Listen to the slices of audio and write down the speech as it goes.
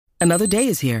Another day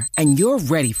is here, and you're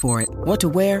ready for it. What to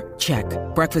wear? Check.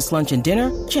 Breakfast, lunch, and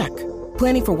dinner? Check.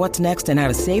 Planning for what's next and how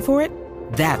to save for it?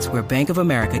 That's where Bank of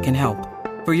America can help.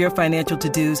 For your financial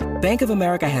to-dos, Bank of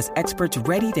America has experts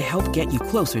ready to help get you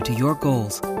closer to your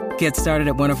goals. Get started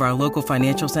at one of our local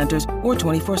financial centers or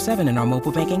 24/7 in our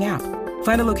mobile banking app.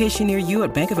 Find a location near you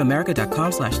at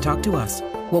bankofamerica.com/talktous.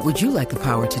 What would you like the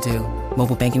power to do?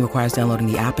 Mobile banking requires downloading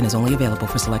the app and is only available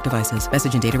for select devices.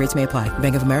 Message and data rates may apply.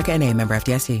 Bank of America N.A., member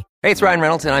FDIC. Hey, it's Ryan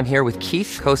Reynolds, and I'm here with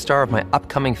Keith, co-star of my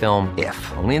upcoming film,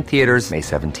 If, only in theaters May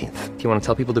 17th. Do you want to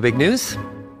tell people the big news?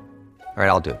 All right,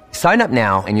 I'll do it. Sign up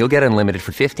now and you'll get unlimited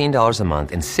for $15 a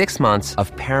month and 6 months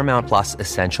of Paramount Plus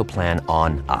Essential Plan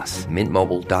on us.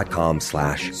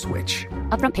 MintMobile.com/switch.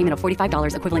 Upfront payment of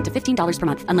 $45 equivalent to $15 per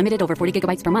month. Unlimited over 40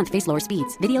 gigabytes per month. Face lower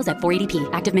speeds. Videos at 480p.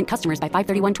 Active Mint customers by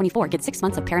 531.24 get 6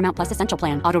 months of Paramount Plus Essential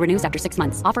Plan. Auto renews after 6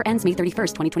 months. Offer ends May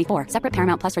 31st, 2024. Separate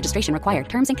Paramount Plus registration required.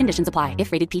 Terms and conditions apply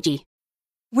if rated PG.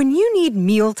 When you need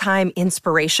mealtime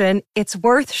inspiration, it's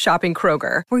worth shopping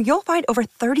Kroger, where you'll find over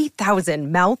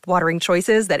 30,000 mouth-watering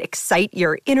choices that excite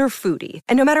your inner foodie.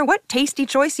 And no matter what tasty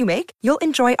choice you make, you'll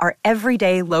enjoy our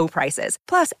everyday low prices,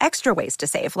 plus extra ways to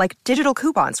save, like digital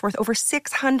coupons worth over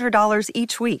 $600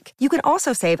 each week. You can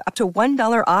also save up to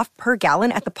 $1 off per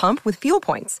gallon at the pump with fuel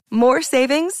points. More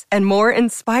savings and more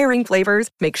inspiring flavors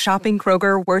make shopping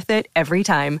Kroger worth it every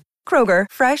time. Kroger,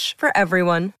 fresh for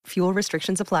everyone. Fuel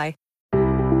restrictions apply.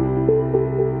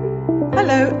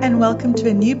 Hello and welcome to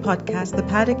a new podcast, The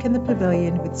Paddock and the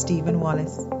Pavilion with Stephen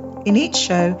Wallace. In each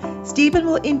show, Stephen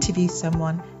will interview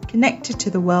someone connected to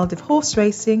the world of horse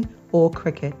racing or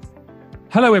cricket.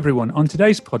 Hello everyone. On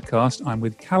today's podcast, I'm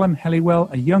with Callum Helliwell,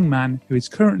 a young man who is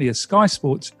currently a Sky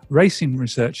Sports racing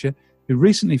researcher who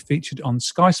recently featured on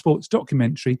Sky Sports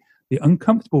documentary, The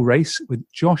Uncomfortable Race with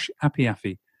Josh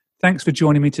Apiafi. Thanks for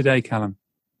joining me today, Callum.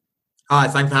 Hi,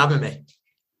 thanks for having me.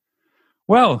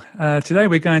 Well, today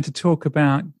we're going to talk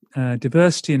about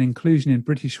diversity and inclusion in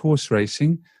British horse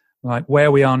racing, like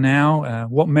where we are now,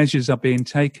 what measures are being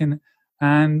taken,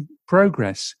 and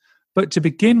progress. But to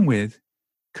begin with,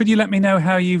 could you let me know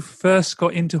how you first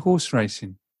got into horse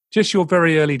racing? Just your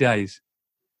very early days.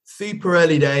 Super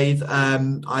early days.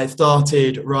 I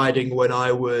started riding when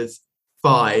I was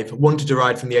 5. Wanted to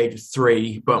ride from the age of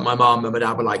 3, but my mum and my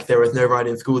dad were like, there is no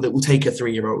riding school that will take a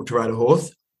 3-year-old to ride a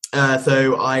horse.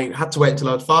 So I had to wait until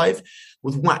I was 5,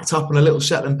 was whacked up on a little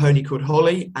Shetland pony called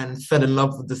Holly and fell in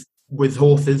love with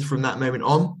horses from that moment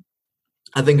on.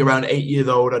 I think around 8 years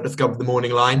old, I discovered the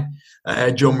morning line.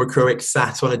 John McCruick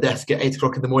sat on a desk at 8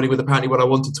 o'clock in the morning with apparently what I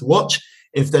wanted to watch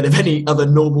instead of any other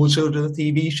normal children's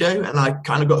TV show. And I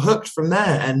kind of got hooked from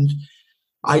there. And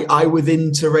I was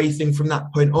into racing from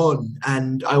that point on,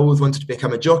 and I always wanted to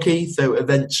become a jockey. So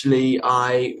eventually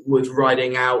I was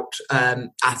riding out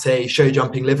at a show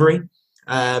jumping livery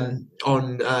on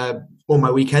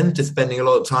my weekend, just spending a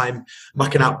lot of time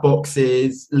mucking out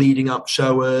boxes, leading up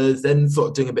showers, and sort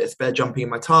of doing a bit of spare jumping in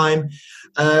my time.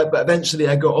 But eventually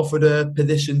I got offered a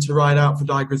position to ride out for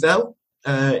Di Griselle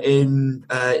in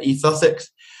East Sussex.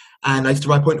 And I used to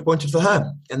ride point to pointers for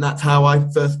her. And that's how I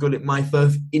first got my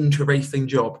first inter-racing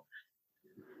job.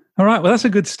 All right, well, that's a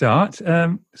good start.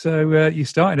 So you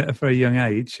started at a very young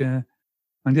age. I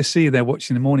just see you there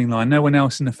watching the morning line. No one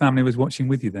else in the family was watching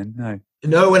with you then?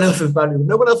 No one else in the family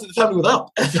was up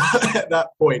at that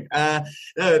point. No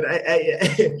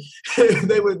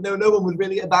one was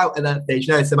really about at that stage.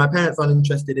 No, so my parents aren't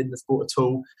interested in the sport at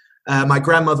all. My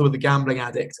grandmother was a gambling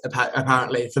addict,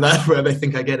 apparently, so that's where they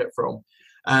think I get it from.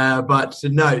 But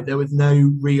no, there was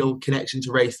no real connection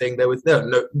to racing. There was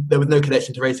no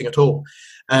connection to racing at all.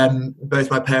 Both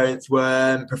my parents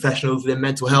were professionals in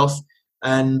mental health,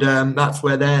 and that's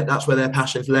where their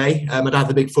passions lay. My dad's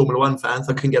a big Formula One fan,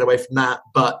 so I couldn't get away from that.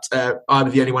 But I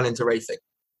was the only one into racing.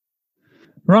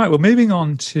 Right. Well, moving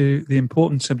on to the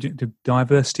important subject of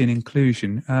diversity and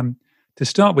inclusion. To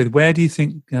start with, where do you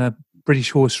think British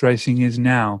horse racing is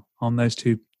now on those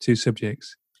two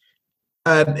subjects?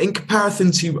 In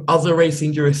comparison to other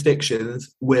racing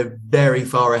jurisdictions, we're very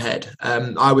far ahead.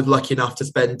 I was lucky enough to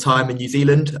spend time in New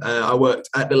Zealand. I worked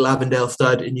at the Lavendale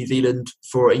Stud in New Zealand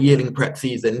for a yearling prep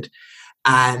season,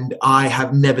 and I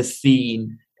have never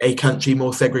seen a country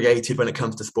more segregated when it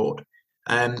comes to sport.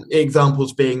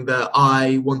 Examples being that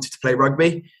I wanted to play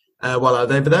rugby while I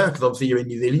was over there, because obviously you're in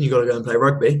New Zealand, you've got to go and play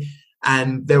rugby.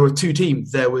 And there were 2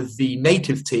 teams. There was the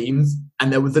native teams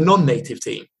and there was the non-native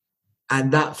team.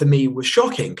 And that for me was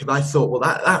shocking, because I thought, well,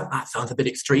 that sounds a bit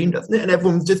extreme, doesn't it? And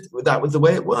everyone that was the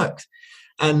way it worked.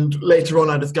 And later on,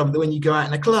 I discovered that when you go out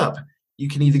in a club, you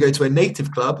can either go to a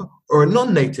native club or a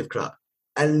non-native club.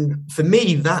 And for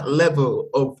me, that level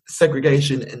of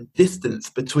segregation and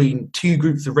distance between two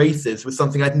groups of races was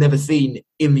something I'd never seen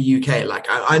in the UK. Like,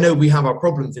 I know we have our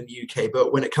problems in the UK,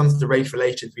 but when it comes to race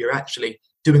relations, we are actually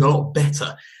doing a lot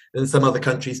better than some other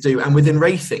countries do. And within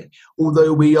racing,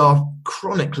 although we are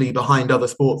chronically behind other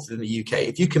sports in the UK,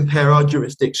 if you compare our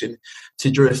jurisdiction to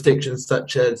jurisdictions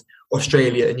such as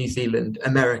Australia, New Zealand,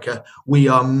 America, we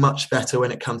are much better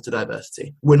when it comes to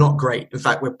diversity. We're not great. In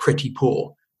fact, we're pretty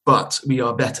poor, but we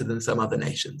are better than some other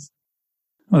nations.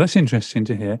 Well, that's interesting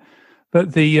to hear.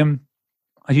 But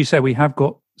as you say, we have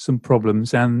got some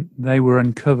problems, and they were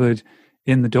uncovered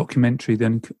in the documentary,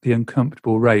 The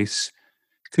Uncomfortable Race.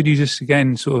 Could you just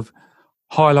again sort of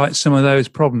highlight some of those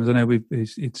problems? I know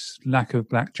it's lack of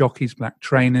black jockeys, black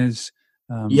trainers.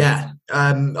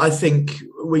 I think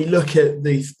we look at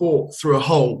the sport through a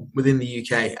whole within the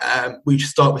UK. We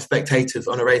start with spectators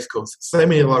on a racecourse. So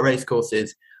many of our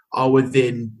racecourses are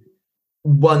within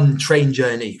one train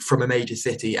journey from a major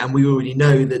city, and we already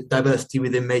know that diversity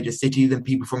within major cities and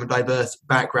people from a diverse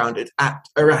background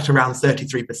are at around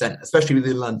 33%, especially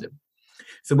within London.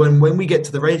 So when we get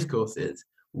to the racecourses,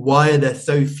 why are there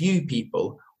so few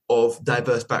people of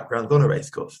diverse backgrounds on a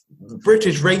racecourse?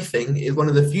 British racing is one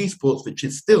of the few sports which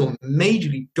is still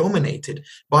majorly dominated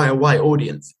by a white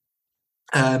audience,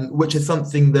 which is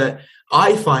something that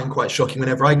I find quite shocking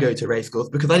whenever I go to a racecourse,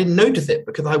 because I didn't notice it,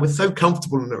 because I was so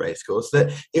comfortable on a racecourse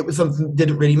that it was something that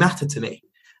didn't really matter to me.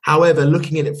 However,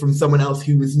 looking at it from someone else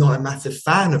who was not a massive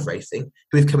fan of racing,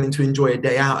 who is coming to enjoy a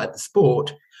day out at the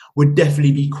sport, would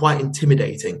definitely be quite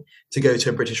intimidating to go to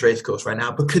a British racecourse right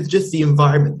now, because just the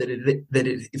environment that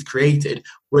it is created,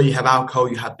 where you have alcohol,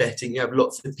 you have betting, you have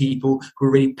lots of people who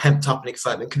are really pumped up in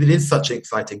excitement, because it is such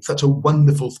a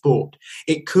wonderful sport.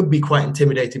 It could be quite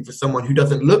intimidating for someone who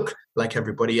doesn't look like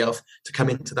everybody else to come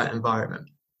into that environment.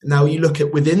 Now, you look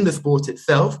at within the sport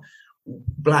itself,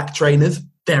 black trainers,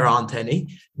 there aren't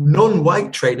any.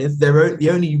 Non-white trainers, the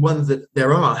only ones that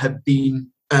there are have been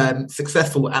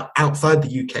successful outside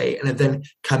the UK and have then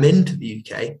come into the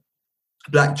UK.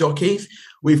 Black jockeys,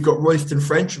 we've got Royston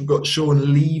French, we've got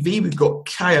Sean Levy, we've got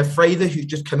Kaya Fraser, who's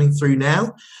just coming through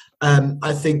now.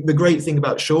 I think the great thing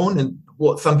about Sean, and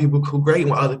what some people call great and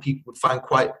what other people would find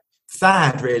quite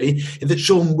sad really, is that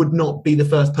Sean would not be the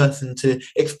first person to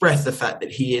express the fact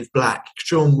that he is black.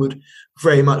 Sean would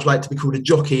very much like to be called a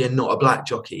jockey and not a black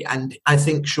jockey. And I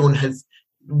think Sean has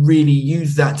really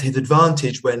used that to his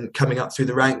advantage when coming up through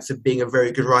the ranks of being a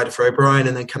very good rider for O'Brien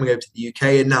and then coming over to the UK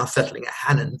and now settling at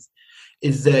Hannon's,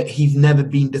 is that he's never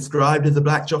been described as a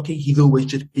black jockey. He's always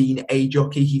just been a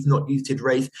jockey. He's not used his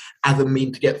race as a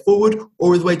mean to get forward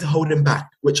or as a way to hold him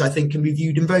back, which I think can be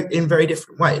viewed in very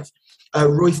different ways.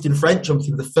 Royston French,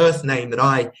 obviously, was the first name that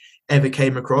I ever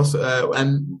came across,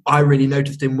 and I really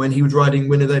noticed him when he was riding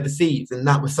Winners Overseas, and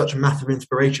that was such a massive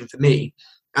inspiration for me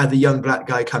as a young black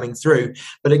guy coming through.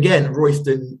 But again,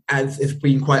 Royston, as has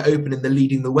been quite open in the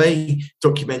Leading the Way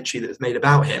documentary that was made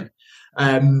about him,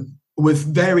 was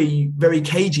very, very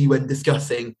cagey when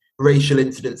discussing racial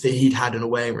incidents that he'd had in a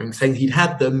weighing room, saying he'd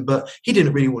had them, but he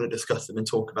didn't really want to discuss them and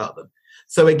talk about them.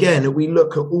 So again, we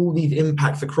look at all these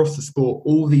impacts across the sport,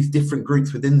 all these different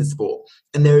groups within the sport,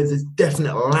 and there is this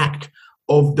definite lack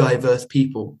of diverse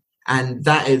people. And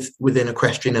that is within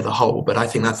equestrian as a whole, but I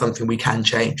think that's something we can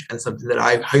change and something that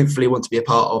I hopefully want to be a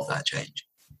part of that change.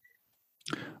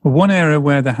 Well, one area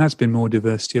where there has been more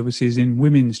diversity, obviously, is in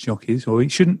women's jockeys, or we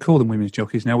shouldn't call them women's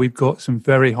jockeys. Now, we've got some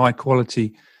very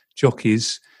high-quality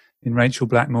jockeys in Rachel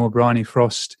Blackmore, Bryony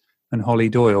Frost and Holly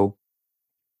Doyle.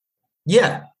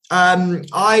 Yeah.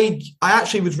 I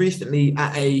actually was recently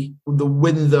at the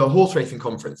Windsor horse racing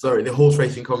conference,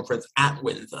 at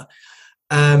Windsor.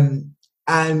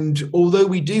 And although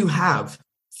we do have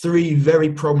 3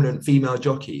 very prominent female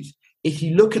jockeys, if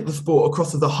you look at the sport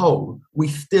across as a whole, we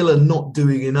still are not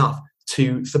doing enough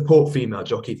to support female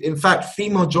jockeys. In fact,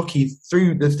 female jockeys,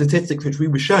 through the statistics which we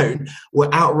were shown, were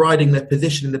outriding their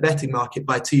position in the betting market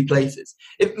by 2 places.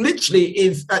 It literally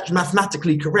is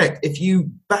mathematically correct. If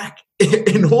you back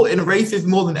in races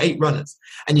more than 8 runners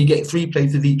and you get 3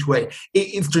 places each way,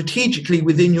 it is strategically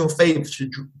within your favour to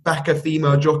back a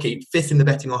female jockey 5th in the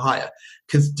betting or higher,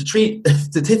 because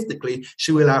statistically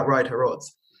she will outride her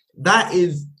odds. That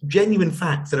is genuine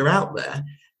facts that are out there,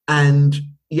 and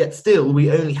yet still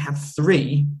we only have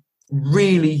 3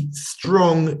 really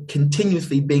strong,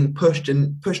 continuously being pushed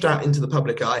out into the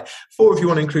public eye. 4 if you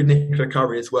want to include Nicola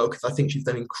Curry as well, because I think she's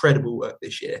done incredible work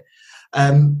this year.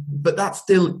 But that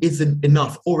still isn't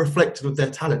enough or reflective of their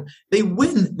talent. They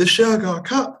win the Shergar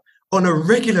Cup on a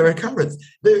regular occurrence.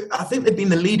 I think they've been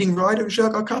the leading rider of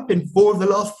Sugar Cup in 4 of the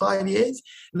last 5 years.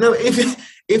 Now,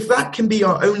 if that can be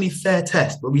our only fair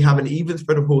test, where we have an even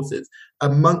spread of horses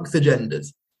amongst the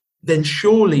genders, then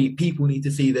surely people need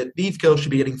to see that these girls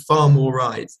should be getting far more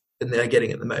rides than they're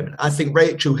getting at the moment. I think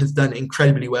Rachel has done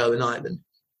incredibly well in Ireland.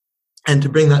 And to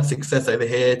bring that success over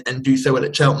here and do so well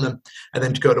at Cheltenham, and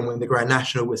then to go on and win the Grand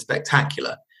National was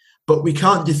spectacular. But we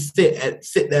can't just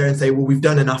sit there and say, well, we've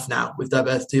done enough now with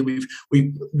diversity.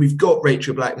 We've got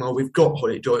Rachel Blackmore, we've got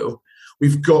Holly Doyle,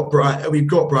 we've got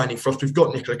Bryony Frost, we've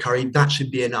got Nicola Curry. That should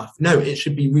be enough. No, it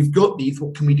should be, we've got these.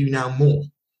 What can we do now more?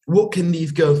 What can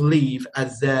these girls leave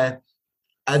as their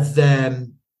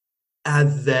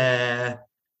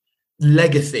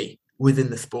legacy within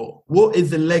the sport? What is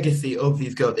the legacy of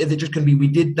these girls? Is it just going to be we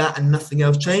did that and nothing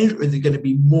else changed, or is it going to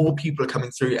be more people are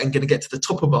coming through and going to get to the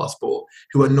top of our sport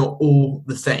who are not all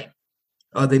the same?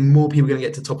 Are there more people going to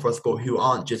get to the top of our sport who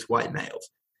aren't just white males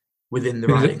within the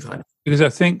riding side? Because I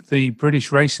think the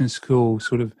British Racing School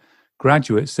sort of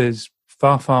graduates, there's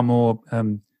far more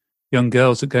young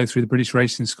girls that go through the British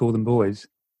Racing School than boys.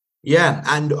 Yeah,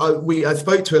 and I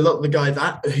spoke to a lot of the guys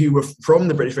who were from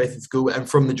the British Racing School and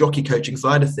from the jockey coaching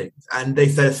side of things, and they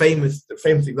said a famous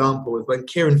example was when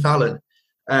Kieran Fallon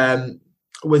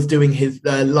was doing his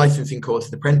licensing course,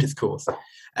 the apprentice course.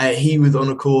 He was on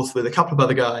a course with a couple of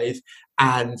other guys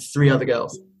and 3 other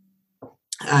girls,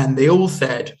 and they all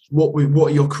said, "What are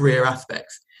your career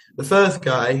aspects?" The first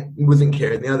guy wasn't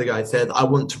Kieran. The other guy said, "I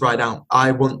want to ride out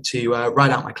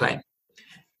my claim."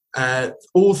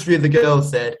 All 3 of the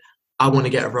girls said, "I want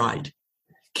to get a ride."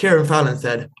 Kieran Fallon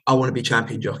said, "I want to be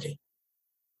champion jockey."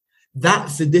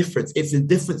 That's the difference. It's the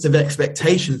difference of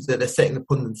expectations that they're setting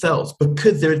upon themselves,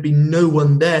 because there has been no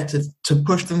one there to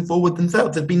push them forward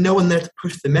themselves. There's been no one there to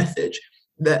push the message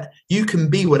that you can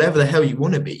be whatever the hell you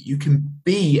want to be. You can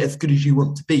be as good as you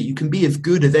want to be. You can be as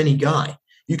good as any guy.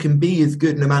 You can be as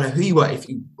good no matter who you are. If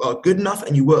you are good enough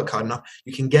and you work hard enough,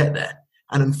 you can get there.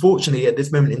 And unfortunately, at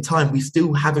this moment in time, we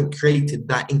still haven't created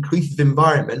that inclusive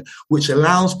environment which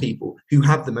allows people who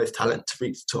have the most talent to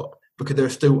reach the top, because there are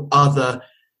still other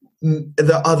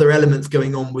elements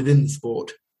going on within the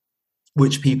sport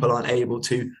which people aren't able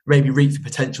to maybe reach the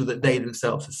potential that they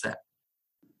themselves have set.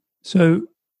 So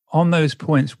on those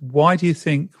points, why do you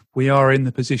think we are in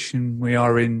the position we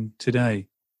are in today?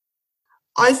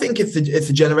 I think it's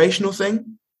a generational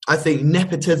thing. I think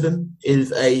nepotism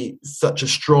is such a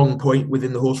strong point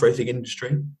within the horse racing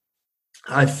industry.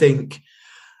 I think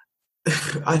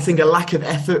a lack of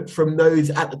effort from those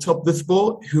at the top of the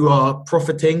sport who are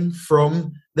profiting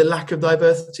from the lack of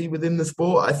diversity within the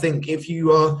sport. I think if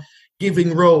you are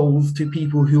giving roles to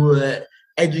people who are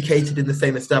educated in the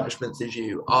same establishments as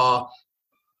you, are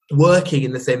working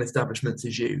in the same establishments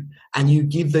as you, and you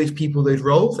give those people those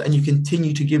roles and you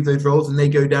continue to give those roles and they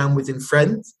go down within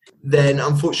friends, then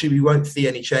unfortunately we won't see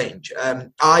any change.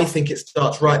 I think it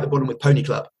starts right at the bottom with Pony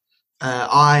Club.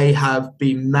 I have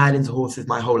been mad into horses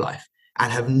my whole life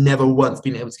and have never once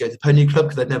been able to go to Pony Club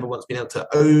because I've never once been able to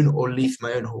own or lease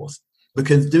my own horse,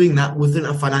 because doing that wasn't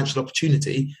a financial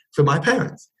opportunity for my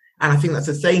parents. And I think that's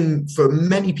the same for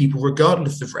many people,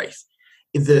 regardless of race,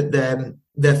 is that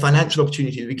their financial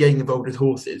opportunity to getting involved with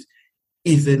horses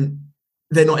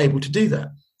they're not able to do that.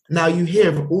 Now you hear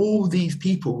of all these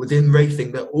people within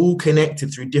racing that are all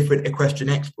connected through different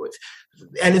equestrian exploits,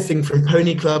 anything from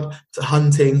Pony Club to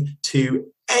hunting to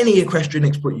any equestrian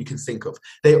exploit you can think of.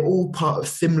 They're all part of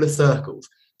similar circles.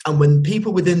 And when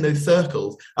people within those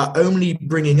circles are only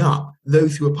bringing up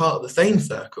those who are part of the same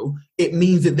circle, it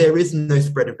means that there is no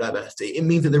spread of diversity. It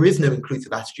means that there is no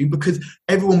inclusive attitude, because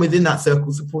everyone within that circle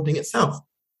is supporting itself.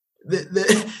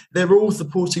 They're all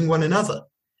supporting one another.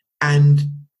 And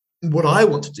what I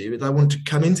want to do is I want to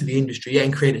come into the industry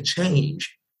and create a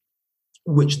change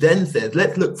which then says,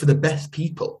 let's look for the best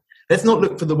people. Let's not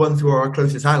look for the ones who are our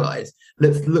closest allies.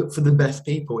 Let's look for the best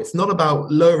people. It's not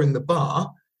about lowering the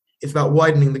bar. It's about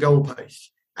widening the goalposts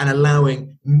and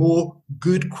allowing more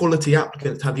good quality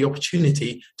applicants to have the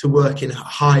opportunity to work in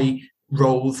high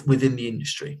roles within the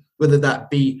industry, whether that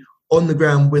be on the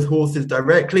ground with horses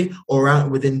directly or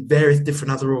out within various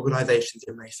different other organisations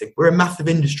in racing. We're a massive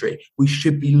industry. We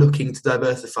should be looking to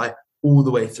diversify all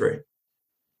the way through.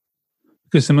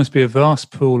 Because there must be a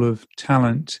vast pool of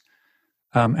talent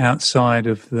outside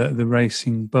of the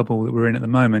racing bubble that we're in at the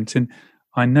moment. And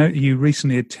I know you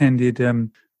recently attended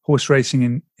Horse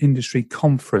Racing Industry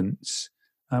Conference.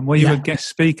 Were you a guest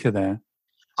speaker there?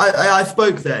 I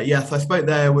spoke there, yes. I spoke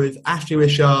there with Ashley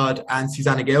Richard and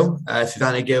Susanna Gill.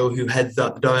 Susanna Gill, who heads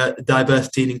up the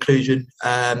diversity and inclusion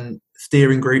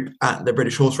steering group at the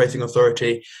British Horse Racing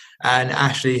Authority, and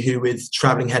Ashley, who is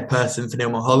travelling head person for Neil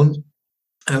Mulholland.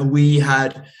 We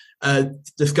had a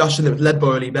discussion that was led by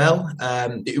Ollie Bell.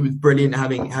 It was brilliant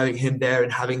having him there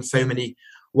and having so many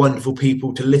wonderful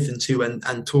people to listen to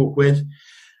and talk with.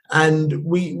 And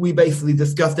we basically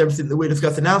discussed everything that we're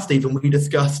discussing now, Stephen. We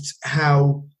discussed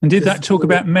how... And did that talk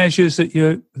about measures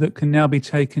that can now be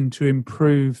taken to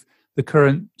improve the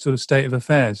current sort of state of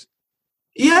affairs?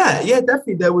 Yeah,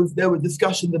 definitely. There were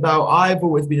discussions about... I've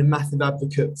always been a massive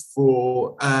advocate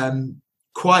for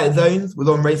quiet zones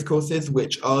within racecourses,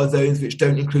 which are zones which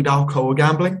don't include alcohol or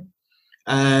gambling.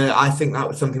 I think that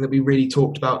was something that we really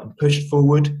talked about and pushed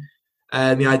forward.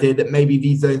 The idea that maybe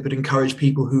these zones would encourage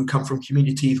people who come from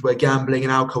communities where gambling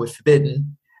and alcohol is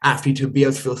forbidden actually to be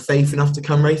able to feel safe enough to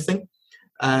come racing.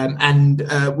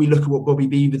 We look at what Bobby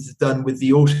Beavers has done with the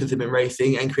autism in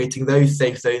racing and creating those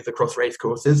safe zones across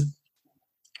racecourses.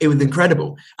 It was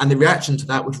incredible. And the reaction to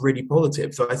that was really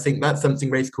positive. So I think that's something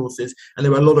racecourses, and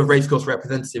there were a lot of racecourse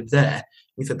representatives there.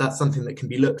 We said that's something that can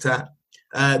be looked at.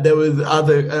 There was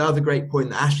another great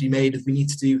point that Ashley made is we need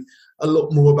to do a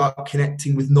lot more about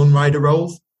connecting with non-rider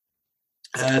roles.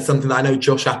 Something that I know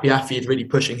Josh Apiafi is really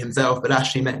pushing himself, but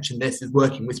Ashley mentioned this, is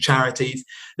working with charities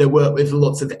that work with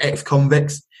lots of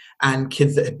ex-convicts and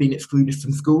kids that have been excluded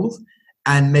from schools.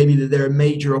 And maybe that there are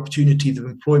major opportunities of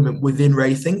employment within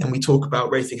racing. And we talk about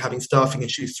racing having staffing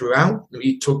issues throughout.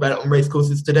 We talk about it on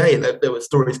racecourses today. There were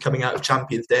stories coming out of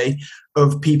Champions Day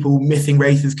of people missing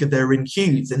races because they're in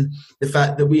queues. And the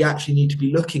fact that we actually need to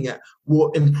be looking at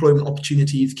what employment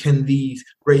opportunities can these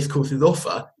racecourses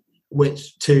offer,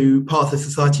 which to parts of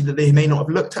society that they may not have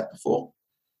looked at before.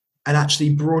 And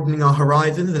actually broadening our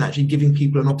horizons and actually giving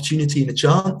people an opportunity and a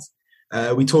chance.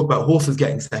 We talk about horses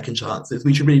getting second chances.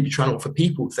 We should really be trying to offer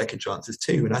people second chances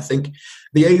too. And I think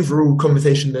the overall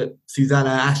conversation that Susanna,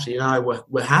 Ashley and I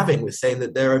were having was saying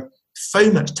that there are so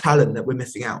much talent that we're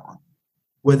missing out on,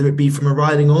 whether it be from a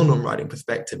riding or non-riding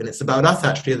perspective. And it's about us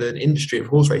actually as an industry of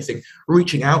horse racing,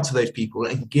 reaching out to those people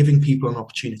and giving people an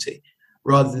opportunity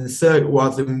rather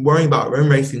than worrying about our own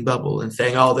racing bubble and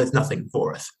saying, oh, there's nothing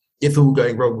for us. It's all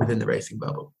going wrong within the racing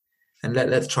bubble. And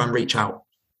let's try and reach out.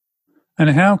 And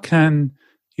how can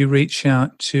you reach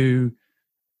out to,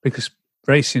 because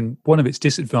racing, one of its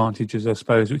disadvantages, I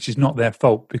suppose, which is not their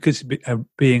fault, because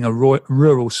being a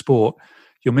rural sport,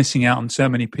 you're missing out on so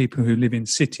many people who live in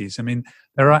cities. I mean,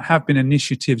 there have been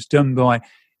initiatives done by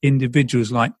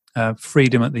individuals like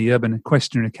Freedom at the Urban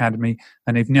Equestrian Academy,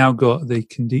 and they've now got the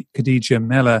Khadija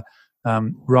Mella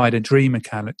Rider Dream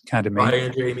Academy. Rider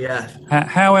Dream, yeah.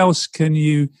 How else can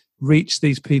you reach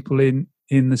these people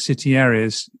in the city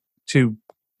areas to,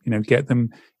 get them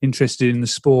interested in the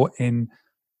sport in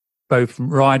both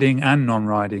riding and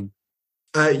non-riding?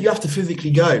 You have to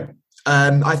physically go.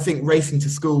 I think Racing to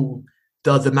School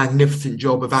does a magnificent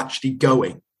job of actually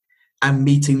going and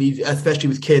meeting these, especially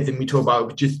with kids. And we're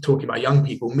talking about young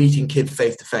people, meeting kids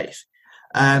face to face.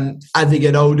 As they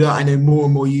get older, I know more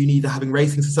and more unis are having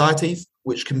racing societies,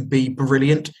 which can be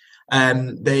brilliant.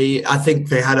 I think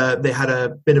they had a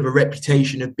bit of a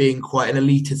reputation of being quite an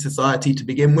elitist society to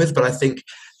begin with, but I think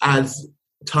as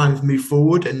times move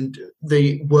forward and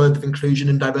the words of inclusion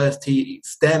and diversity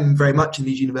stem very much in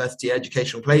these university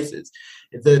educational places,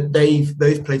 that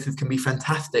those places can be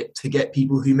fantastic to get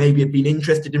people who maybe have been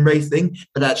interested in racing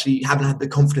but actually haven't had the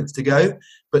confidence to go,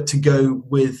 but to go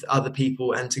with other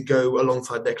people and to go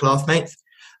alongside their classmates.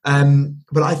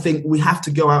 But I think we have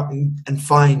to go out and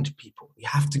find people. We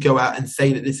have to go out and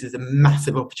say that this is a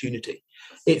massive opportunity.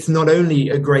 It's not only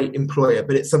a great employer,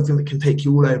 but it's something that can take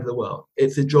you all over the world.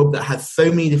 It's a job that has so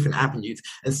many different avenues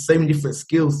and so many different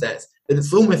skill sets that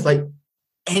it's almost like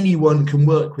anyone can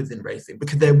work within racing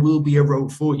because there will be a role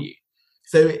for you.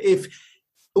 So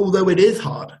although it is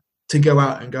hard to go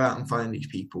out and find these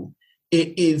people,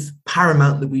 it is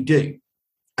paramount that we do.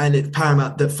 And it's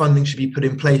paramount that funding should be put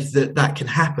in place that can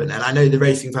happen. And I know the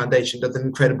Racing Foundation does an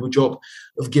incredible job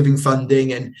of giving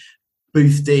funding and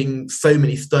boosting so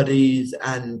many studies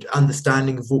and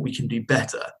understanding of what we can do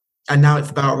better. And now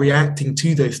it's about reacting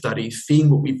to those studies, seeing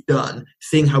what we've done,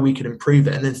 seeing how we can improve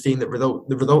it, and then seeing the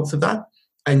results of that,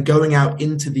 and going out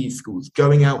into these schools,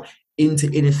 going out into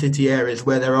inner city areas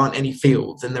where there aren't any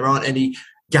fields and there aren't any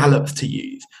gallops to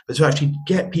use, but to actually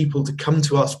get people to come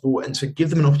to our sport and to give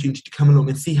them an opportunity to come along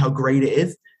and see how great it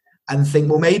is and think,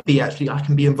 well, maybe actually I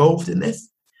can be involved in this.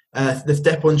 The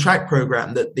Step on Track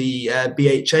program that the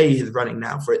BHA is running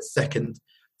now for its second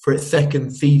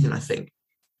season, I think.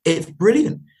 It's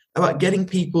brilliant about getting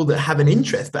people that have an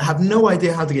interest but have no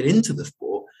idea how to get into the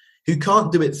sport, who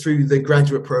can't do it through the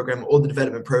graduate program or the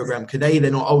development program because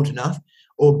they're not old enough,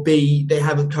 or B, they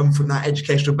haven't come from that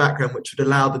educational background which would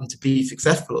allow them to be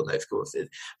successful on those courses.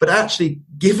 But actually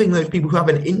giving those people who have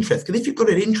an interest, because if you've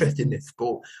got an interest in this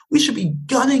sport, we should be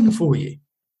gunning for you.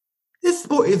 This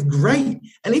sport is great.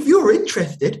 And if you're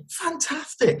interested,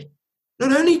 fantastic.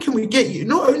 Not only can we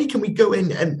go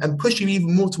in and push you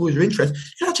even more towards your interest, you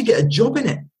can actually get a job in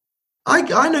it.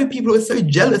 I know people who are so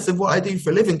jealous of what I do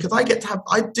for a living because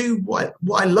I do what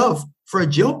I love for a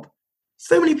job.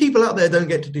 So many people out there don't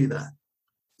get to do that.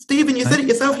 Stephen, you said it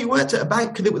yourself. You worked at a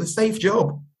bank because it was a safe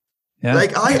job. Yeah,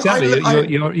 exactly.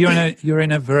 You're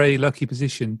in a very lucky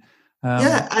position.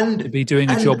 And to be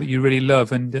doing a job that you really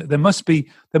love, and there must be,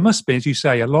 as you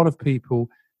say, a lot of people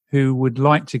who would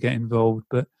like to get involved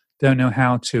but don't know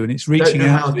how to, and it's reaching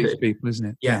out to these people, isn't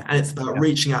it? Yeah, and it's about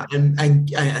reaching out and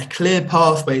a clear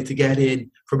pathway to get in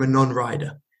from a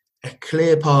non-rider. A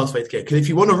clear pathway to get, because if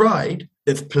you want to ride,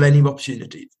 there's plenty of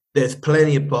opportunities. There's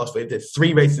plenty of pathways. There's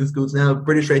 3 racing schools now: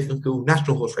 British Racing School,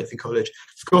 National Horse Racing College,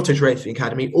 Scottish Racing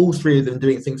Academy. All 3 of them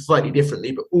doing things slightly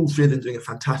differently, but all 3 of them doing a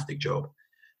fantastic job.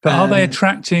 But are they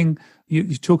attracting? You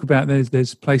talk about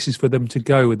there's places for them to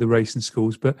go with the racing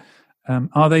schools, but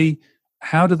are they?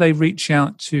 How do they reach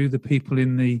out to the people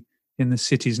in the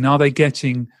cities? And are they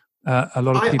getting a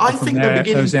lot of people from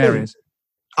those areas?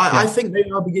 I think they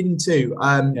are beginning to.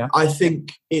 I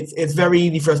think it's very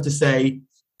easy for us to say,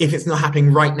 if it's not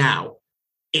happening right now,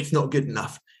 it's not good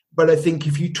enough. But I think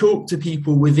if you talk to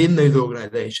people within those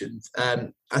organisations,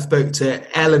 I spoke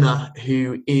to Eleanor,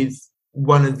 who is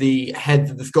one of the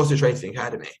heads of the Scottish Racing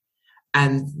Academy,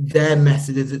 and their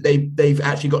message is that they've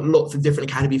actually got lots of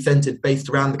different academy centres based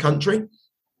around the country.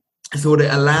 So what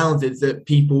it allows is that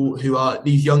people who are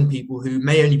these young people who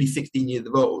may only be 16 years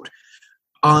old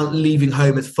aren't leaving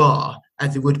home as far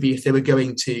as it would be if they were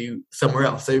going to somewhere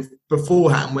else. So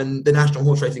beforehand, when the National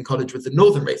Horse Racing College was the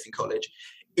Northern Racing College,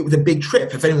 it was a big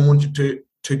trip. If anyone wanted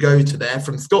to go to there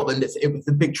from Scotland, it was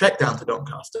a big trek down to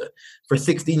Doncaster. For a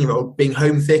 16-year-old, being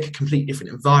homesick, a complete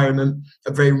different environment,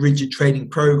 a very rigid training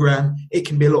program, it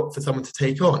can be a lot for someone to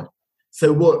take on.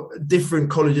 So what different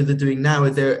colleges are doing now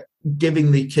is they're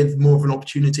giving the kids more of an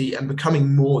opportunity and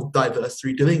becoming more diverse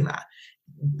through doing that.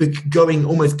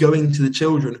 Almost going to the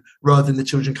children rather than the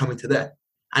children coming to them.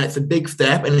 And it's a big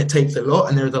step and it takes a lot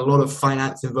and there's a lot of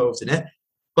finance involved in it,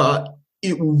 but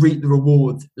it will reap the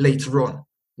rewards later on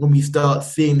when we start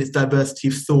seeing this diversity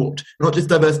of thought, not just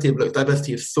diversity of look,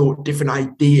 diversity of thought, different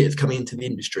ideas coming into the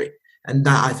industry. And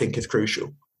that I think is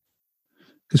crucial.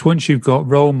 Because once you've got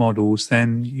role models,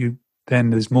 then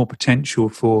there's more potential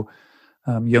for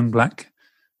young black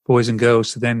boys and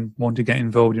girls to then want to get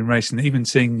involved in racing. Even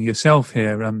seeing yourself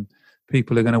here,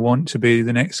 people are going to want to be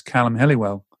the next Callum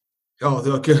Helliwell.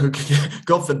 Oh,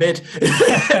 God forbid.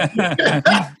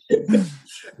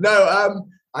 No,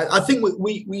 I think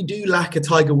we do lack a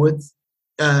Tiger Woods.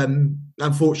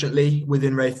 Unfortunately,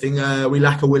 within racing, we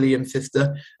lack a Williams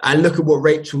sister. And look at what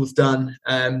Rachel's done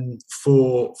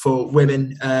for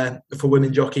women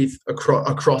jockeys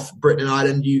across Britain and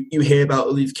Ireland. You hear about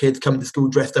all these kids coming to school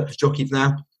dressed up as jockeys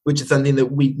now, which is something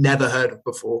that we'd never heard of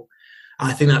before.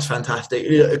 I think that's fantastic.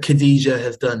 Khadija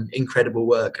has done incredible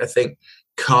work. I think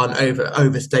can't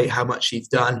overstate how much she's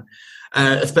done,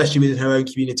 especially within her own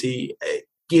community,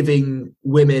 giving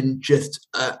women just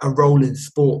a role in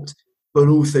sport, but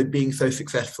also being so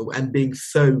successful and being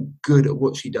so good at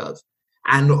what she does.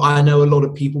 And I know a lot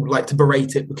of people would like to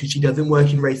berate it because she doesn't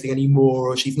work in racing anymore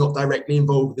or she's not directly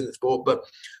involved in the sport, but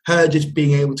her just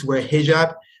being able to wear a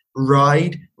hijab,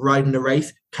 ride in a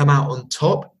race, come out on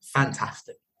top,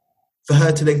 fantastic. For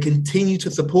her to then continue to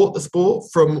support the sport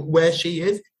from where she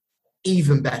is,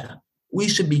 even better. We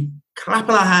should be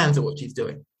clapping our hands at what she's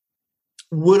doing.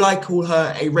 Would I call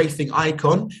her a racing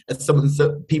icon as someone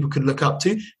that people could look up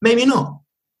to? Maybe not.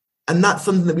 And that's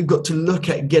something that we've got to look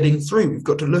at getting through. We've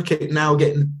got to look at now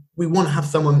we want to have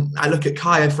someone, I look at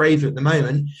Kaya Fraser at the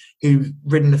moment, who's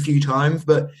ridden a few times,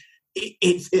 but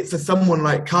it's for someone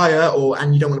like Kaya,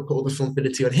 and you don't want to put all the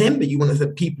responsibility on him, but you want to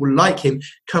have people like him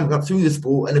coming up through the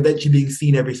sport and eventually being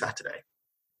seen every Saturday.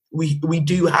 We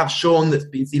do have Sean that's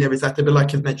been seen every Saturday, but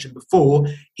like I've mentioned before,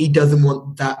 he doesn't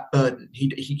want that burden.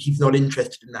 He's not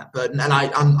interested in that burden. And I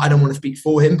don't want to speak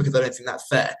for him because I don't think that's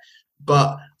fair.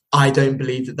 But I don't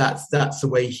believe that that's the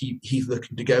way he's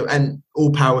looking to go. And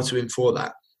all power to him for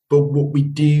that. But what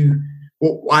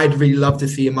I'd really love to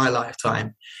see in my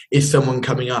lifetime is someone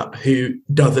coming up who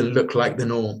doesn't look like the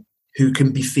norm, who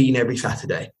can be seen every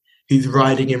Saturday, who's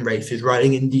riding in races,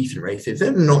 riding in decent races,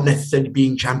 and not necessarily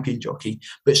being champion jockey,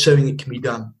 but showing it can be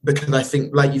done. Because I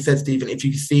think, like you said, Stephen, if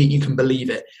you see it, you can believe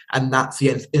it. And that's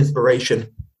the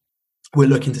inspiration we're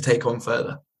looking to take on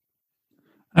further.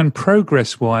 And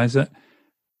progress-wise,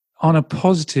 on a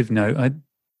positive note, I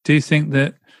do think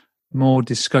that more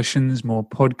discussions, more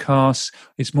podcasts,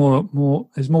 there's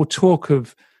more talk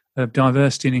of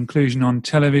diversity and inclusion on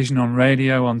television, on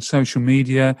radio, on social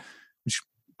media, which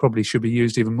probably should be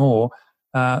used even more.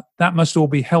 That must all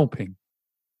be helping.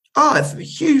 Oh, it's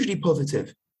hugely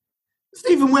positive.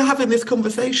 Stephen, we're having this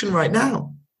conversation right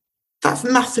now. That's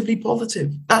massively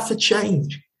positive. That's a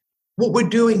change. What we're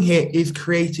doing here is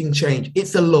creating change.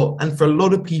 It's a lot. And for a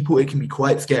lot of people, it can be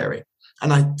quite scary.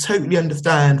 And I totally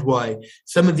understand why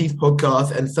some of these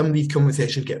podcasts and some of these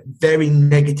conversations get very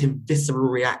negative, visceral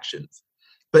reactions.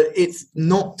 But it's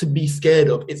not to be scared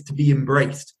of. It's to be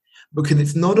embraced. Because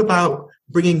it's not about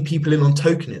bringing people in on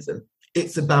tokenism.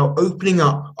 It's about opening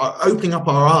up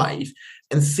our eyes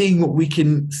and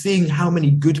seeing how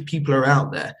many good people are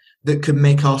out there that can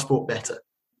make our sport better.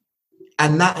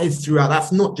 And that is throughout.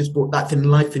 That's not just sport, that's in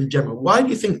life in general. Why do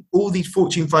you think all these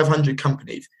Fortune 500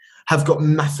 companies have got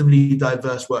massively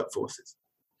diverse workforces?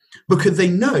 Because they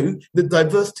know that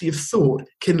diversity of thought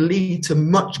can lead to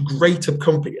much greater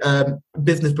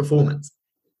business performance.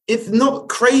 It's not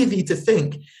crazy to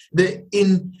think that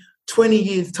in 20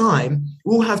 years' time,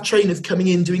 we'll have trainers coming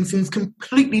in doing things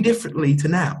completely differently to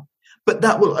now. But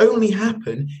that will only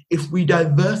happen if we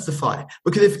diversify.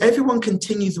 Because if everyone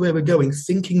continues where we're going,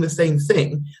 thinking the same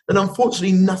thing, then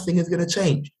unfortunately nothing is going to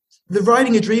change. The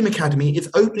Riding a Dream Academy is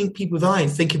opening people's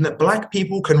eyes, thinking that Black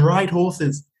people can ride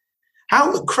horses.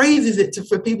 How crazy is it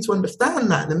for people to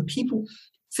understand that? And then people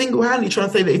single-handedly trying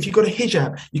to say that if you've got a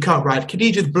hijab, you can't ride.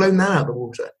 Khadija's blown that out of the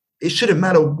water. It shouldn't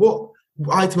matter what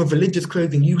item of religious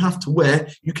clothing you have to wear,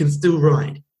 you can still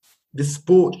ride. The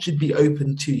sport should be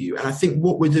open to you. And I think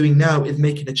what we're doing now is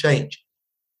making a change.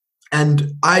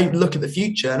 And I look at the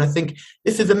future and I think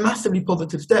this is a massively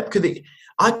positive step because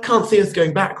I can't see us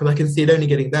going backwards. I can see it only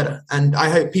getting better. And I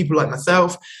hope people like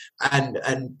myself and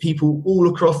people all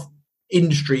across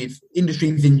industries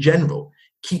in general,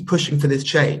 keep pushing for this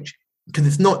change. Because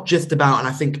it's not just about, and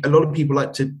I think a lot of people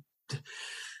like to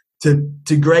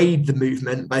degrade the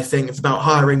movement by saying it's about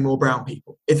hiring more brown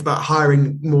people. It's about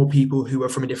hiring more people who are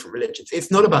from a different religion. It's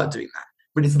not about doing that,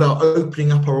 but it's about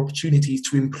opening up our opportunities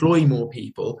to employ more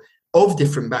people of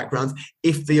different backgrounds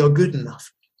if they are good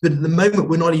enough. But at the moment,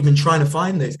 we're not even trying to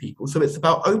find those people. So it's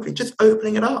about just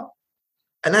opening it up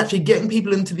and actually getting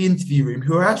people into the interview room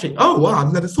who are actually, oh, wow,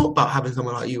 I've never thought about having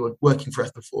someone like you working for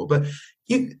us before, but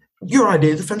your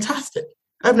ideas are fantastic.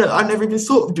 I've never even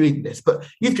thought of doing this, but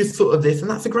you've just thought of this, and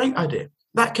that's a great idea.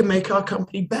 That can make our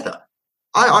company better.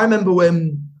 I remember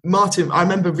when I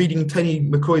remember reading Tony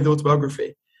McCoy's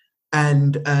autobiography,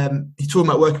 and he's talking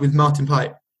about working with Martin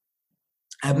Pipe.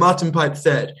 And Martin Pipe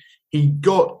said he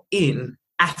got in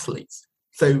athletes,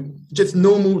 so just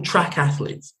normal track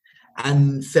athletes,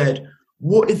 and said,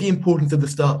 what is the importance of the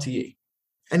start to you?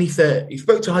 And he said, he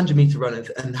spoke to 100-meter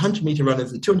runners and 100-meter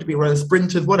runners and 200-meter runners,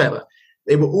 sprinters, whatever.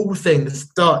 They were all saying the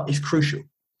start is crucial.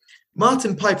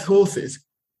 Martin Pipe's horses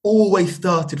always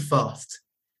started fast.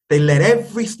 They led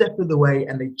every step of the way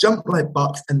and they jumped like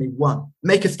bucks and they won.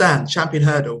 Make a Stand, champion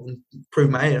hurdle, and prove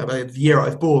my age. The year I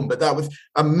was born, but that was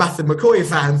a massive McCoy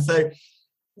fan. So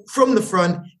from the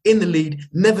front, in the lead,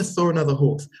 never saw another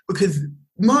horse because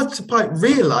Martin Pipe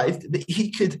realised that he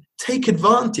could take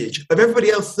advantage of everybody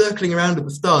else circling around at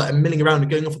the start and milling around and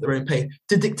going off at their own pace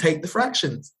to dictate the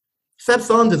fractions. Seb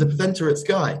Sanders, a presenter at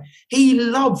Sky, he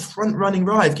loves front-running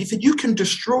rides. He said, you can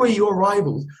destroy your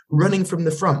rivals running from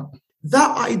the front.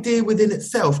 That idea within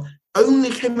itself only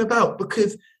came about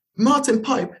because Martin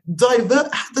Pipe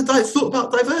thought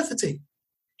about diversity.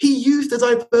 He used the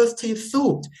diversity of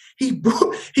thought. He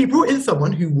brought in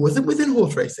someone who wasn't within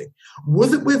horse racing,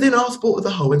 wasn't within our sport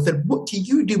as a whole, and said, what do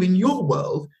you do in your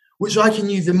world, which I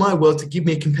can use in my world to give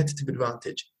me a competitive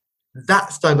advantage?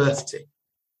 That's diversity.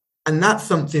 And that's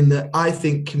something that I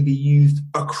think can be used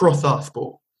across our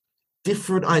sport.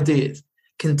 Different ideas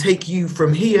can take you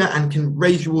from here and can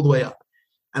raise you all the way up.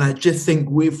 And I just think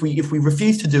if we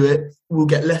refuse to do it, we'll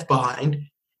get left behind.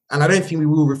 And I don't think we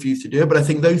will refuse to do it, but I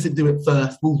think those that do it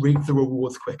first will reap the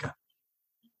rewards quicker.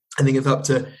 I think it's up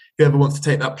to whoever wants to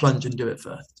take that plunge and do it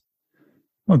first.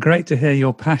 Well, great to hear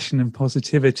your passion and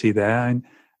positivity there.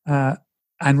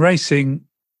 And racing,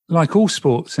 like all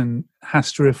sports, and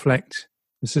has to reflect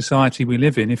the society we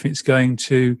live in if it's going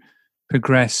to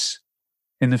progress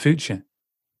in the future.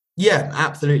 Yeah,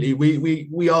 absolutely.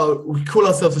 We call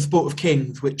ourselves a sport of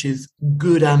kings, which is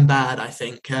good and bad, I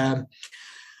think.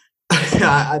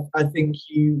 I think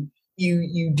you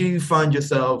do find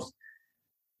yourselves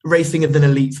racing as an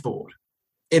elite sport.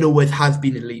 it always has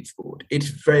been elite sport. It's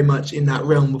very much in that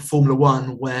realm of Formula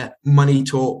One where money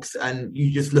talks, and you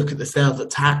just look at the sales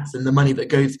tax and the money that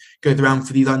goes around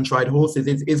for these untried horses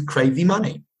is crazy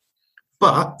money.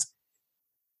 But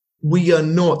we are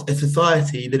not a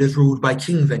society that is ruled by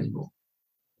kings anymore.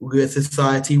 We're a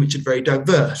society which is very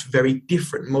diverse, very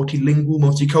different, multilingual,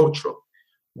 multicultural.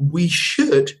 We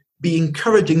should be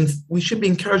encouraging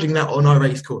that on our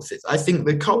race courses. I think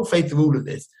the cold face of all of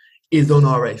this is on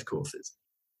our race courses.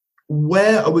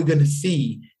 Where are we going to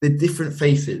see the different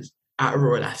faces at a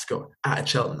Royal Ascot, at a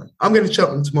Cheltenham? I'm going to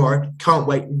Cheltenham tomorrow. Can't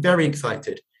wait. Very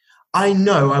excited. I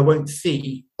know I won't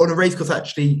see on a race course,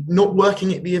 actually not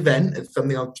working at the event. It's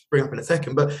something I'll bring up in a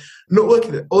second, but not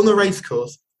working on the race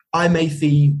course, I may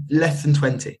see less than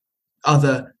 20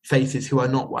 other faces who are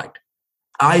not white.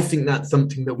 I think that's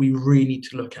something that we really need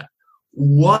to look at.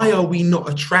 Why are we not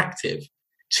attractive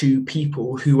to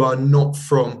people who are not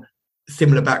from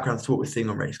similar backgrounds to what we're seeing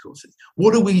on race courses?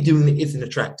 What are we doing that isn't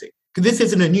attractive? Because this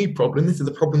isn't a new problem. This is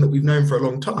a problem that we've known for a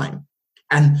long time.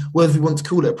 And whether we want to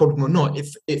call it a problem or not,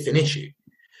 it's an issue.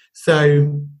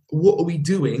 So what are we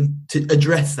doing to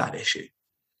address that issue?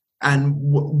 And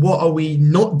what are we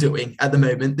not doing at the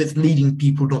moment that's leading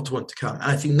people not to want to come? And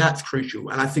I think that's crucial.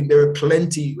 And I think there are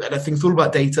plenty, and I think it's all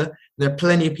about data. There are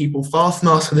plenty of people far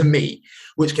smarter than me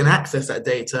which can access that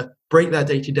data, break that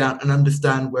data down and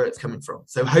understand where it's coming from.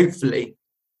 So hopefully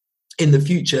in the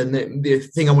future, and the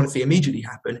thing I want to see immediately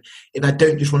happen is I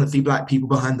don't just want to see black people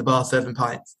behind the bar serving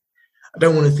pints. I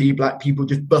don't want to see black people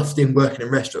just bust in working in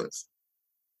restaurants.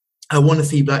 I want to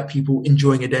see black people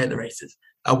enjoying a day at the races.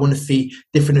 I want to see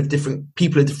different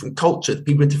people of different cultures,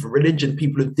 people of different religions,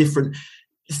 people of different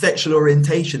sexual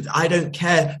orientations. I don't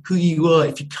care who you are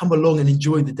if you come along and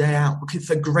enjoy the day out, because it's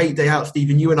a great day out,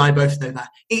 Stephen. You and I both know that.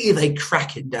 It is a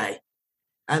cracking day.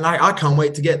 And I can't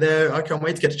wait to get there. I can't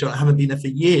wait to get to Cheltenham. I haven't been there for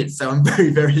years, so I'm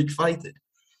very, very excited.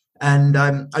 And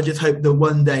I just hope that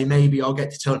one day maybe I'll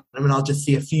get to Cheltenham and I'll just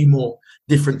see a few more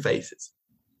different faces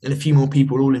and a few more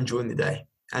people all enjoying the day.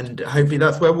 And hopefully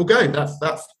that's where we'll go.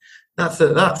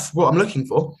 That's what I'm looking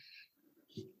for.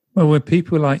 Well, with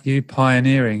people like you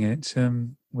pioneering it,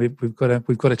 we've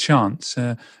got a chance.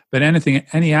 But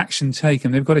any action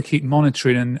taken, they've got to keep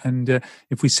monitoring. And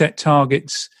if we set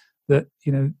targets that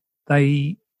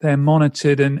they're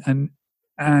monitored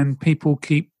and people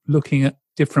keep looking at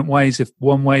different ways. If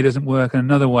one way doesn't work and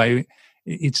another way,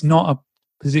 it's not a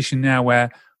position now where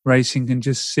racing can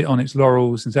just sit on its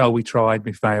laurels and say, "Oh, we tried,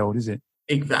 we failed," is it?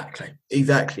 Exactly.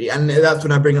 And that's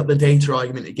when I bring up the data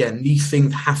argument again. These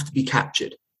things have to be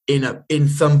captured in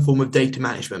some form of data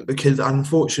management, because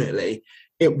unfortunately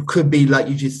it could be, like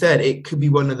you just said, it could be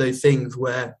one of those things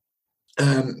where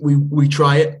we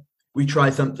try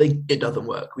something, it doesn't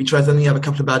work. We try something, have a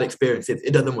couple of bad experiences,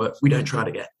 it doesn't work, we don't try it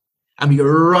again. And we go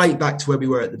right back to where we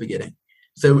were at the beginning.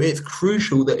 So it's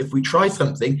crucial that if we try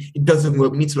something, it doesn't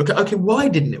work, we need to look at, okay, why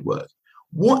didn't it work?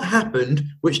 What happened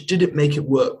which didn't make it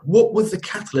work? What was the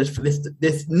catalyst for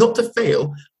this not to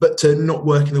fail, but to not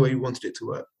work in the way we wanted it to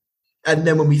work? And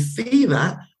then when we see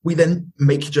that, we then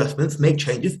make adjustments, make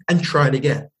changes, and try it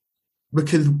again.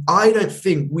 Because I don't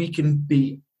think we can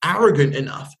be arrogant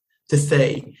enough to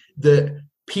say that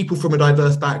people from a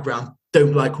diverse background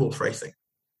don't like horse racing.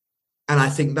 And I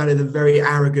think that is a very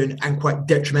arrogant and quite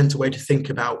detrimental way to think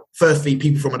about, firstly,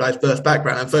 people from a diverse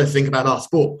background, and first think about our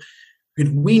sport.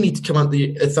 Because we need to come up with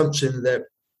the assumption that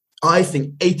I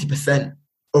think 80%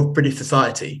 of British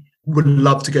society would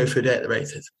love to go for a day at the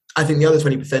races. I think the other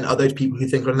 20% are those people who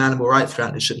think on an animal rights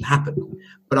ground it shouldn't happen.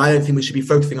 But I don't think we should be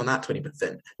focusing on that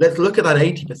 20%. Let's look at that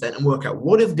 80% and work out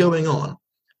what is going on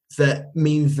that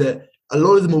means that a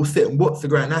lot of them will sit and watch the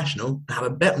Grand National and have a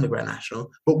bet on the Grand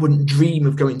National, but wouldn't dream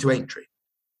of going to Aintree.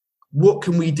 What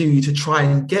can we do to try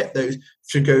and get those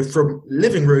to go from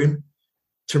living room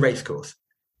to racecourse?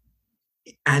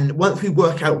 And once we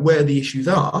work out where the issues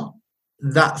are,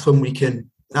 that's when we can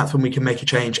make a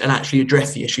change and actually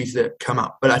address the issues that come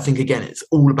up. But I think, again, it's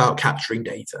all about capturing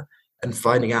data and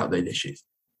finding out those issues.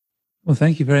 Well,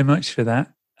 thank you very much for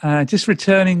that. Just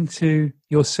returning to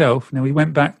yourself, now we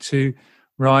went back to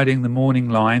riding the morning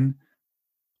line.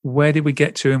 Where did we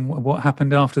get to and what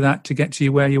happened after that to get to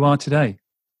you where you are today?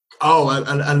 Oh,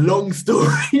 a long story.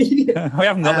 We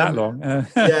haven't got that long.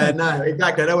 Yeah, no,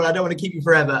 exactly. I don't want to keep you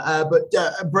forever.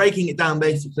 But breaking it down,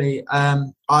 basically,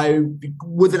 I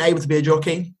wasn't able to be a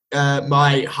jockey.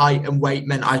 My height and weight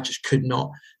meant I just could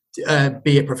not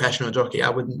be a professional jockey. I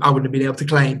wouldn't have been able to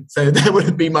claim. So that would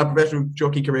have been my professional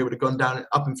jockey career would have gone down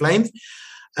up in flames.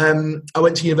 I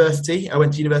went to university. I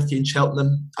went to university in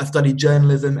Cheltenham. I studied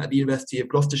journalism at the University of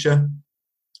Gloucestershire.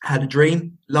 Had a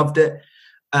dream, loved it.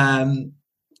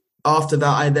 after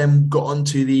that, I then got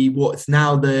onto what's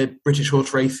now the British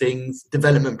Horse Racing's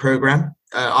development programme.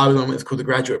 I was on what's called the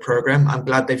graduate programme. I'm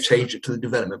glad they've changed it to the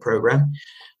development programme.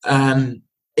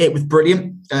 It was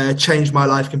brilliant, changed my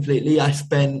life completely. I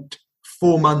spent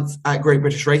 4 months at Great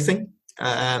British Racing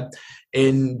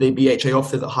in the BHA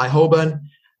office at High Holborn.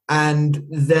 And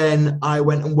then I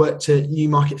went and worked at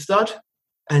Newmarket Stud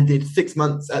and did 6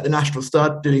 months at the National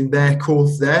Stud doing their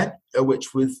course there,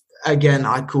 which was, again,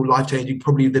 I call life-changing,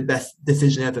 probably the best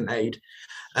decision ever made.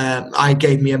 I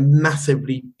gave me a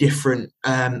massively different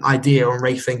idea on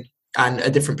racing and a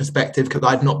different perspective because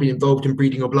I'd not been involved in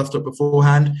breeding or bloodstock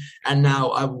beforehand. And now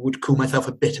I would call myself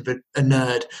a bit of a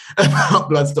nerd about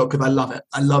bloodstock because I love it.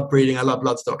 I love breeding. I love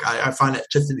bloodstock. I find it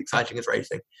just as exciting as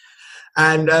racing.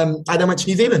 And I then went to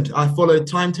New Zealand. I followed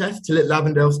time tests till at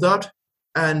Lavendale Stud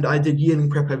and I did yearling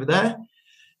prep over there.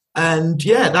 And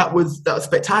yeah, that was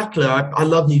spectacular. I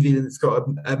love New Zealand. It's got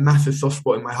a massive soft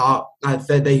spot in my heart. I'd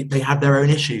say they have their own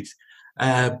issues,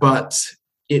 but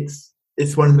it's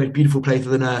one of the most beautiful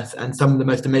places on earth and some of the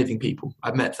most amazing people.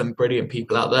 I've met some brilliant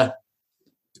people out there.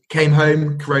 Came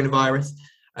home, coronavirus,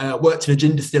 worked in a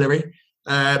gin distillery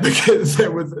because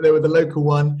there was a local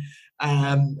one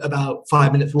about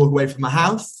 5 minutes walk away from my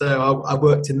house. So I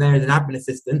worked in there as an admin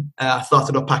assistant. I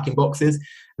started off packing boxes,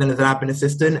 then as an admin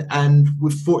assistant, and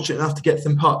was fortunate enough to get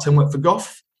some part-time work for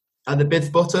Goff as a bid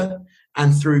spotter.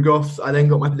 And through Goff, I then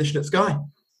got my position at Sky.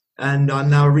 And I'm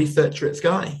now a researcher at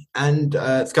Sky and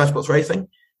Sky Sports Racing.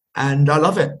 And I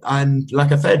love it. And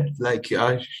like I said,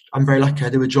 I'm very lucky I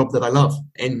do a job that I love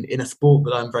in a sport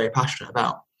that I'm very passionate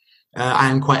about.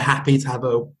 I am quite happy to have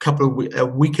a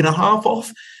week and a half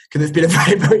off because it's been a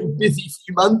very, very busy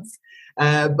few months.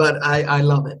 But I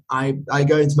love it. I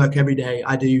go and smoke every day.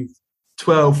 I do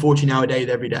 12, 14-hour days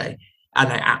every day.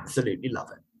 And I absolutely love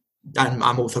it. And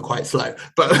I'm also quite slow.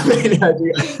 But I do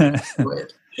enjoy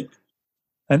it.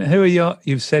 And who are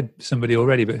you've said somebody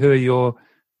already, but who are your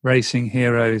racing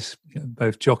heroes,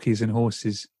 both jockeys and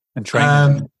horses and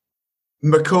trainers?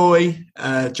 McCoy,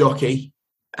 jockey.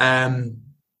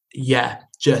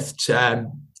 Just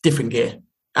different gear,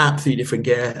 absolutely different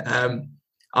gear.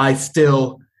 I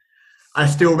still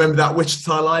remember that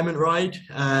Wichita alignment ride.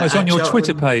 It's on your Cheltenham.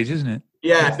 Twitter page, isn't it?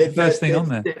 Yeah, it's the first thing on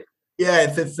there.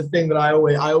 It's the thing that I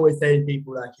always say to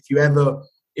people, like,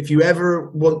 if you ever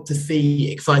want to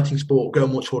see exciting sport, go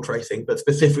and watch horse racing, but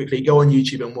specifically go on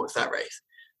YouTube and watch that race.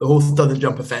 The horse doesn't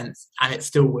jump a fence and it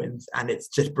still wins and it's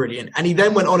just brilliant. And he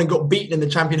then went on and got beaten in the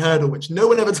champion hurdle, which no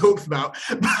one ever talks about.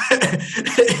 But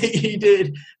he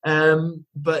did.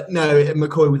 But no,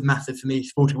 McCoy was massive for me,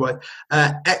 sporting-wise.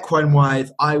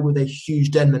 Equine-wise, I was a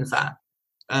huge Denman fan.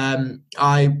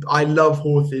 I love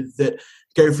horses that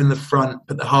go from the front,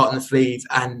 put the heart in the sleeve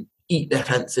and eat their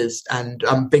fences. And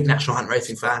I'm a big National Hunt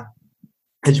Racing fan,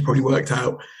 as you probably worked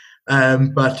out.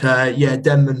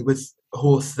 Denman was a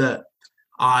horse that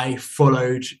I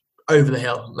followed over the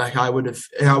hill. Like I would have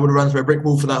run through a brick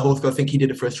wall for that horse, because I think he did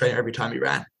it for his trainer every time he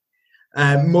ran.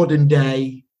 Modern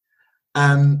day,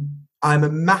 I'm a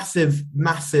massive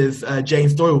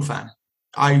James Doyle fan.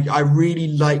 I really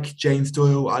like James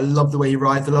Doyle. I love the way he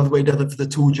rides. I love the way he does it for the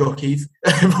tall jockeys.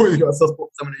 I've always got a soft spot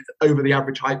for someone who's over the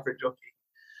average height for a jockey.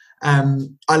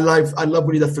 I love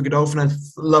what he does for Godolphin. I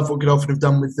love what Godolphin have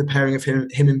done with the pairing of him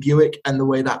and Buick and the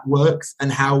way that works,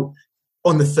 and how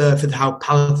on the surface how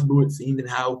palatable it seemed and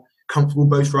how comfortable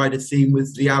both riders seemed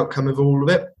with the outcome of all of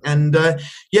it. And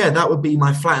that would be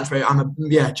my flat inspiration.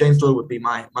 James Doyle would be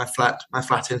my flat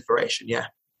inspiration.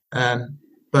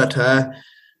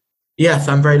 Yes,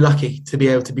 I'm very lucky to be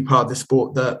able to be part of this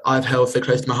sport that I've held so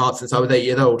close to my heart since I was 8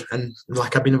 years old, and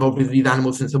I've been involved with these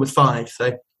animals since I was 5.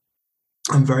 So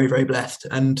I'm very, very blessed,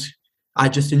 and I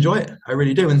just enjoy it. I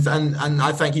really do, and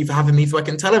I thank you for having me so I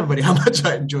can tell everybody how much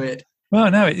I enjoy it. Well,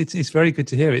 no, it's very good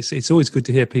to hear. It's always good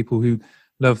to hear people who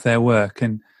love their work,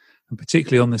 and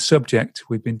particularly on the subject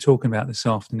we've been talking about this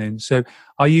afternoon. So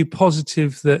are you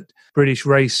positive that British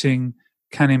racing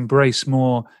can embrace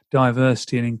more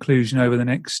diversity and inclusion over the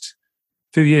next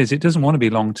few years? It doesn't want to be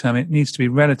long term. It needs to be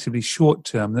relatively short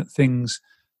term, that things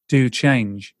do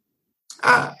change.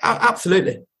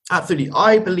 Absolutely.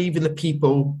 I believe in the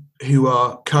people who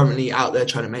are currently out there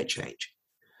trying to make change.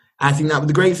 I think that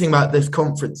the great thing about this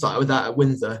conference that I was at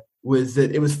Windsor was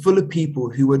that it was full of people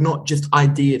who were not just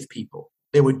ideas people,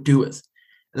 they were doers.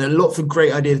 And there are lots of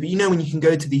great ideas. But when you can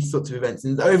go to these sorts of events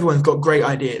and everyone's got great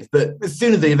ideas, but as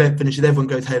soon as the event finishes, everyone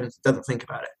goes home and doesn't think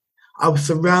about it. I was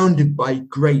surrounded by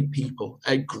great people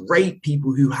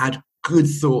who had good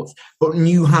thoughts, but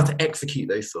knew how to execute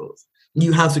those thoughts,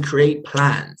 knew how to create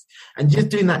plans, and just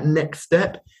doing that next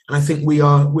step. And I think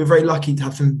we're very lucky to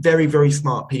have some very, very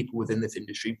smart people within this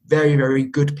industry, very, very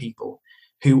good people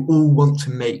who all want to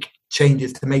make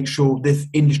changes to make sure this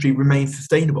industry remains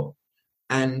sustainable.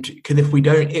 And because if we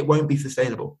don't, it won't be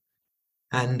sustainable.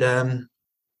 And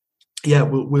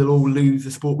we'll all lose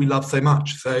the sport we love so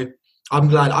much. So I'm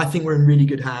glad. I think we're in really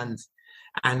good hands,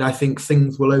 and I think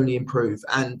things will only improve.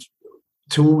 And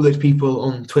to all those people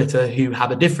on Twitter who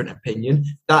have a different opinion,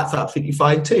 that's absolutely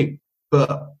fine too.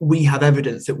 But we have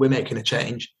evidence that we're making a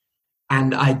change,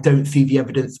 and I don't see the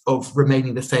evidence of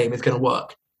remaining the same is going to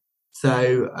work.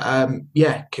 So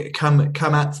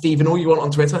come at Stephen all you want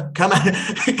on Twitter. Come at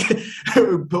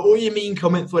put all your mean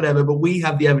comments, whatever. But we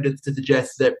have the evidence to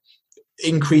suggest that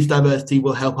increased diversity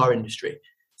will help our industry.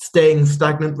 Staying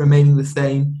stagnant, remaining the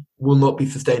same, will not be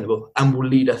sustainable and will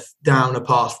lead us down a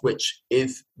path which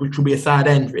will be a sad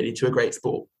end, really, to a great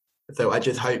sport. So I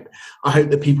hope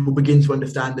that people begin to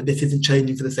understand that this isn't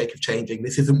changing for the sake of changing.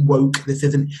 This isn't woke. This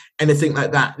isn't anything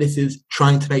like that. This is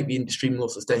trying to make the industry more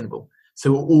sustainable,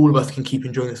 so all of us can keep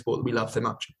enjoying the sport that we love so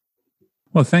much.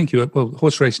 Well, thank you. Well,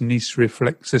 horse racing needs to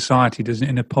reflect society, doesn't it,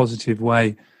 in a positive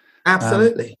way?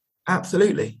 Absolutely.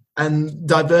 And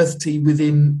diversity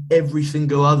within every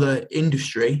single other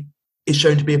industry is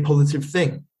shown to be a positive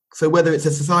thing. So whether it's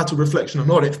a societal reflection or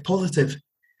not, it's positive.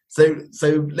 So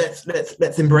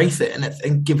let's embrace it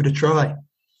and give it a try.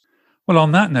 Well,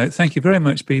 on that note, thank you very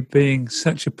much for being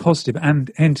such a positive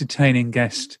and entertaining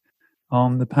guest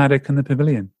on the Paddock and the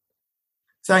Pavilion.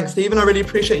 Thanks, Stephen. I really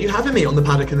appreciate you having me on the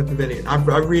Paddock and the Pavilion. I've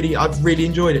really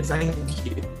enjoyed it. Thank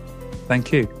you.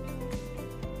 Thank you.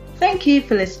 Thank you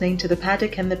for listening to The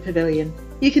Paddock and the Pavilion.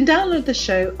 You can download the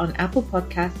show on Apple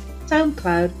Podcasts,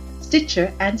 SoundCloud,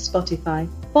 Stitcher and Spotify.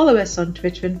 Follow us on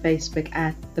Twitter and Facebook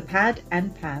at The Pad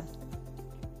and Pav.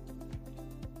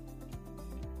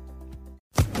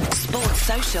 Sports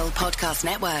Social Podcast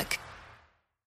Network.